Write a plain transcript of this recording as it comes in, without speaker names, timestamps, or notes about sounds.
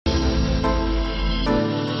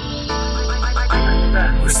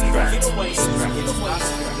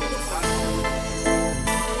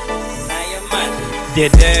They're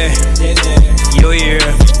there, you're here.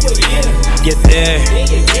 Get there,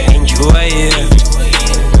 enjoy it.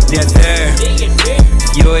 They're there,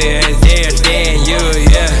 you're here. They're there, you're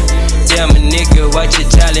here. Tell me, nigga, what you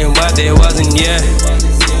telling? Why they wasn't yet?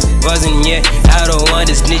 Wasn't yet. I don't want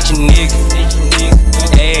to snitch a nigga.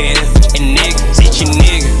 Hey, a nigga, snitch a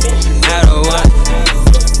nigga. I don't want.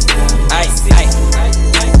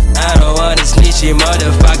 I don't want to snitch a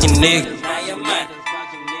motherfucking nigga.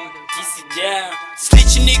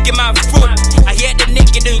 Snitch a nigga my foot. I hear the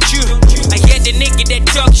nigga don't you. I hear the nigga that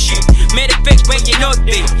talk shit. Made a fake when you know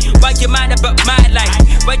it. Why you mad about my life?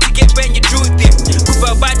 Why you get when you truth it? Prove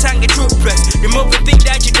a white tongue and truth press. Remove the thing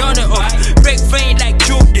that you don't know of. Break frame like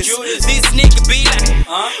Judas. This nigga be like,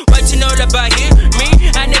 what you know about him? Me?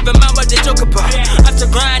 I never mind what they talk about. After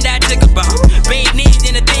grind I take about. Pain needs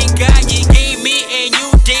in the thing God you gave me and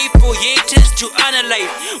you did for haters to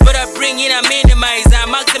analyze. What I bring in I minimize. I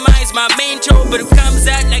maximize my main toe, but it comes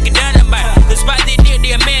out like a dynamite. That's why they need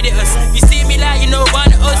they mad at us. You see me like you know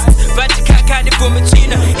one of us. But you can't count it for me,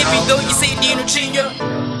 China. Even though you say Dino Chino.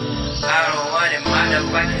 I don't want a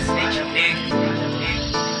motherfucking snitchy nigga.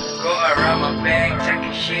 Go around my bag,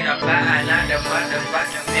 talking shit about another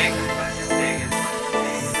motherfucking nigga.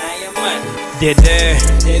 They're there,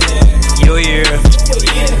 you're here.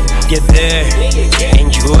 Get there,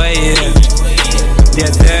 enjoy it.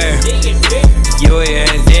 They're there, you're here.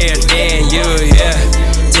 They're there, you're here.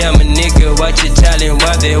 Tell me, nigga, what you telling?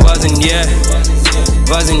 Why they wasn't yet?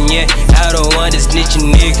 Wasn't yet. I don't want to snitch a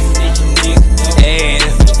nigga. Hey, a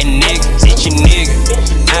nigga, snitch a nigga.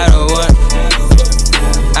 I don't want.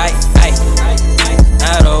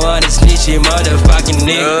 I don't want to snitch a motherfucking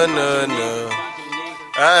nigga. No.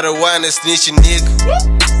 I don't want to snitch a nigga.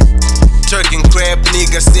 Turkey and crab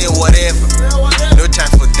nigga, say whatever. No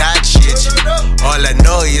time for that shit. All I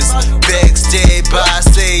know is backstage, but I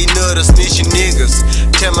say no to snitching niggas.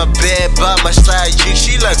 Tell my bad by my side chick,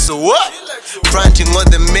 she like, so what? Fronting on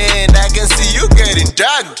the man, I can see you getting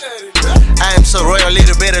dogged. I am so royal,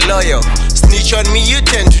 little bit of loyal. Snitch on me, you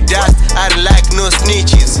tend to dust. I don't like no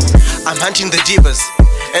snitches. I'm hunting the divas,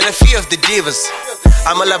 and a few of the divas.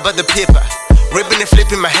 I'm all about the paper. Ripping and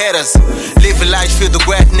flipping my headers. Live a life, feel the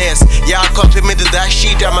wetness. Yeah, I compliment to that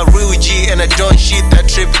shit. I'm a real G and I don't shit. That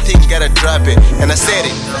trip thing, gotta drop it. And I said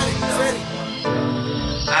it.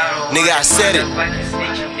 Nigga, I said it.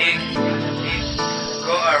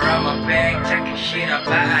 Go around my bag, talking shit about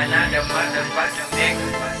another motherfucking nigga.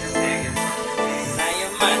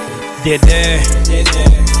 They're there,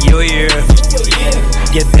 you're here.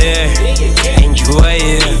 Get there, enjoy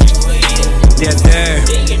it. They're there,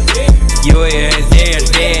 you're here. They're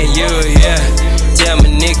there, you're here. Tell me,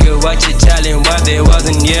 nigga, what you telling? Why they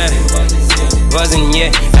wasn't yet? Wasn't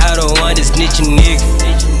yet. I don't want to snitch a nigga.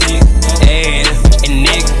 Hey, a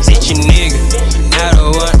nigga, snitch a nigga. I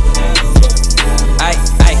don't want.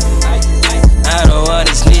 I don't want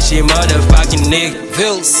to snitch a motherfucking nigga.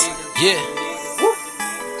 VILZ, yeah.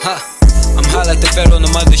 I'm high like the Pharaoh on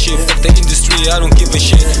the mothership. Fuck the industry, I don't give a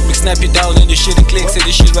shit. We snap you down in the shit and click. Say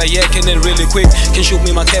the shit right, yeah, can it really quick. Can shoot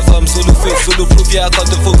me my cafe, I'm Zulu fit. Zulu proof, yeah, I caught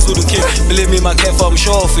the full Zulu kick. Believe me, my cafe, I'm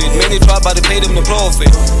sure of it. Many try, but they paid them no profit.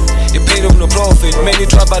 They paid them no profit. Many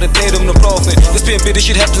try, but they paid them no profit. This PNP, this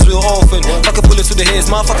shit happens real often. Fucking bullets to the heads,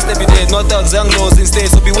 motherfuckers that be dead. Not thugs, young laws instead,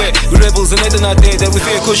 so beware. We rebels and they're not dead. That we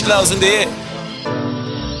fear kush clouds in the air.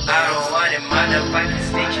 I don't want a motherfucking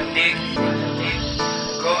snitchy nigga.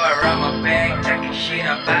 Go around my bag, talking shit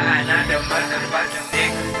about another motherfucking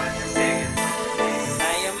nigga.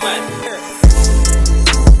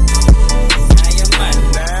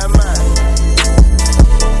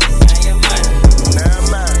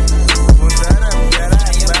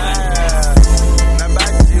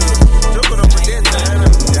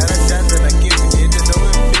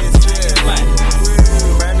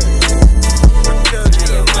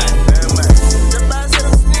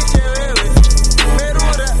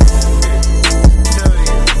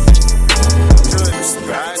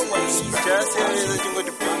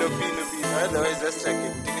 Otherwise, that's like a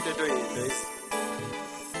dCDOn.